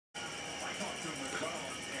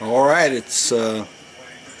Alright, it's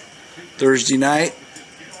Thursday night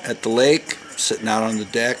at the lake, sitting out on the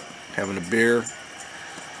deck, having a beer.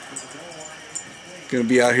 Going to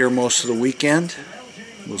be out here most of the weekend.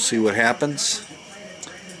 We'll see what happens.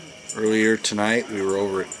 Earlier tonight we were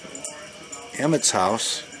over at Emmett's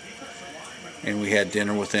house and we had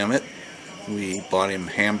dinner with Emmett. We bought him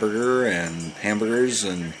hamburgers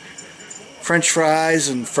and French fries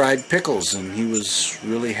and fried pickles, and he was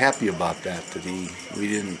really happy about that. We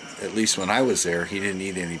didn't, at least when I was there, he didn't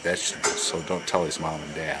eat any vegetables, so don't tell his mom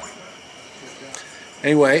and dad.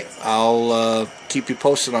 Anyway, I'll keep you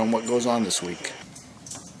posted on what goes on this week.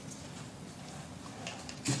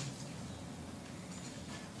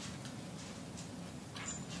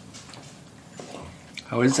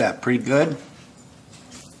 How is that? Pretty good?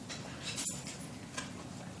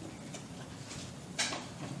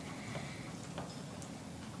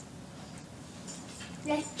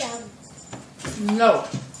 Let's down. No.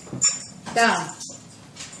 Down.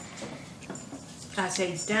 I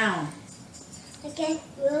say down. Okay,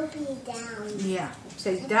 Ruby down. Yeah.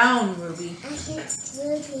 Say down, Ruby. I said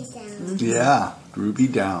Ruby down. Yeah, Ruby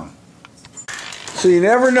down. So you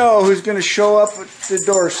never know who's going to show up at the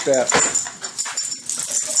doorstep.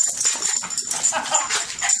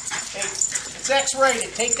 Hey, it's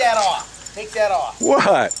X-rated. Take that off. Take that off.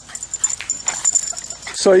 What?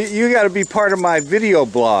 So you got to be part of my video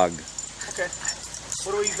blog. Okay.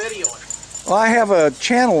 What are we videoing? Well, I have a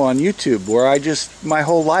channel on YouTube where my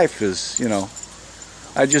whole life is,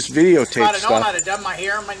 I just videotape I'd have known I'd stuff. have done my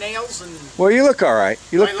hair and my nails and... Well, you look all right.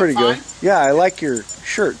 You look pretty good. fine? Yeah, I like your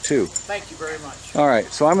shirt too. Thank you very much. All right,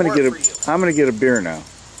 so I'm gonna get a beer now.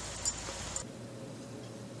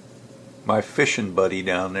 My fishing buddy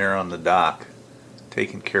down there on the dock,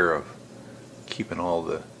 taking care of keeping all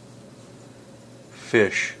the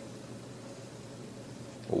fish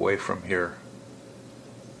away from here.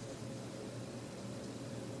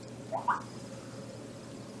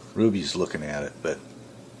 Ruby's looking at it, but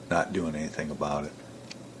not doing anything about it.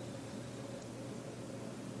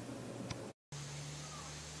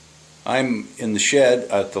 I'm in the shed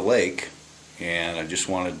at the lake, and I just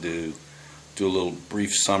wanted to do a little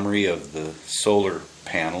brief summary of the solar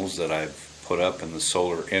panels that I've put up and the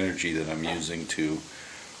solar energy that I'm using to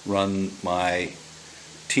run my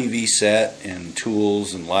TV set and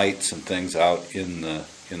tools and lights and things out in the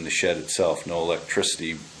shed itself. No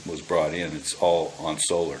electricity was brought in. It's all on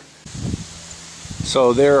solar.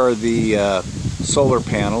 So there are the solar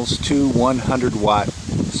panels, two 100-watt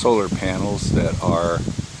solar panels that are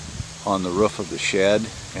on the roof of the shed,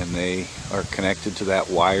 and they are connected to that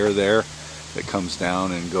wire there that comes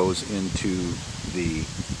down and goes into the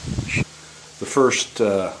shed. The first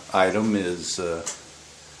item is the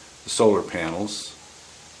solar panels.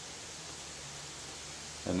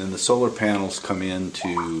 And then the solar panels come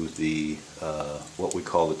into the what we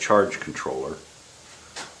call the charge controller,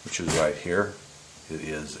 which is right here. It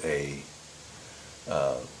is a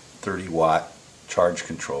 30-watt charge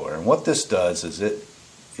controller, and what this does is it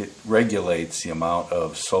regulates the amount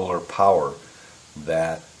of solar power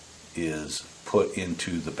that is put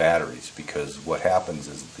into the batteries, because what happens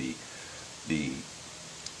is the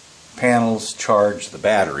panels charge the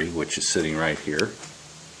battery, which is sitting right here.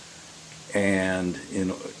 And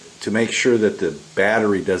to make sure that the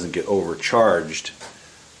battery doesn't get overcharged,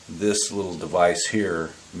 this little device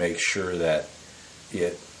here makes sure that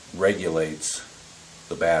it regulates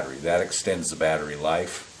the battery. That extends the battery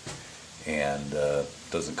life and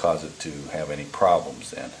doesn't cause it to have any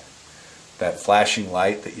problems then. That flashing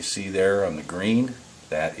light that you see there on the green,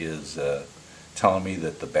 that is telling me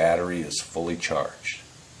that the battery is fully charged.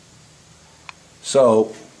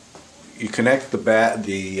 So you connect the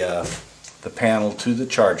panel to the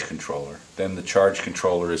charge controller, then the charge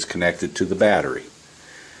controller is connected to the battery,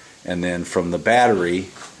 and then from the battery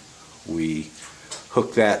we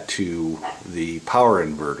hook that to the power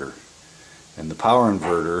inverter, and the power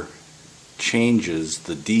inverter changes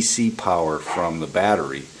the DC power from the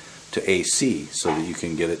battery to AC so that you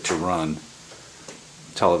can get it to run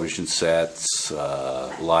television sets,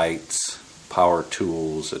 lights, power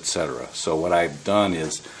tools, etc. So what I've done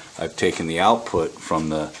is I've taken the output from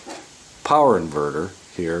the power inverter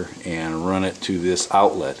here and run it to this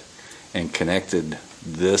outlet and connected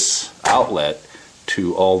this outlet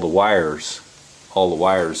to all the wires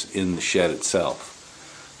in the shed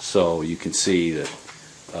itself. So you can see that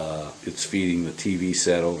it's feeding the TV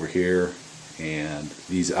set over here and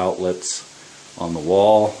these outlets on the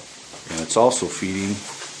wall, and it's also feeding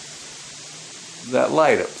that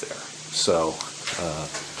light up there. So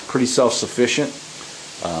pretty self-sufficient.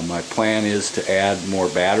 My plan is to add more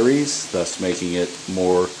batteries, thus making it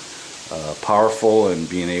more powerful and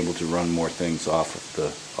being able to run more things off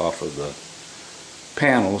of the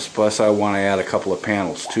panels. Plus I want to add a couple of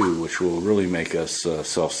panels too, which will really make us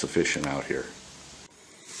self-sufficient out here.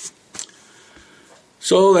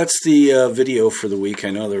 So that's the video for the week. I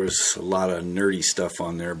know there was a lot of nerdy stuff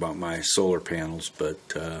on there about my solar panels, but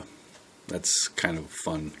that's kind of a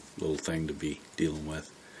fun little thing to be dealing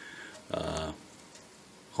with.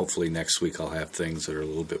 Hopefully next week I'll have things that are a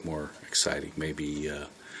little bit more exciting. Maybe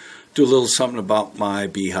do a little something about my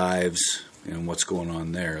beehives and what's going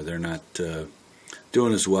on there. They're not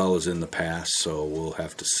doing as well as in the past, so we'll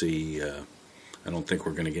have to see. I don't think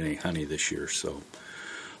we're going to get any honey this year, so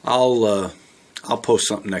I'll post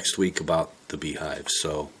something next week about the beehives.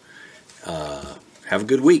 So have a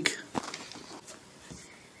good week.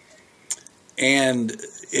 And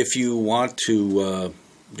if you want to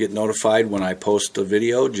get notified when I post a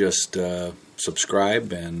video, just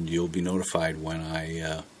subscribe and you'll be notified when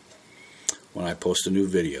I post a new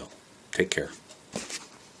video. Take care.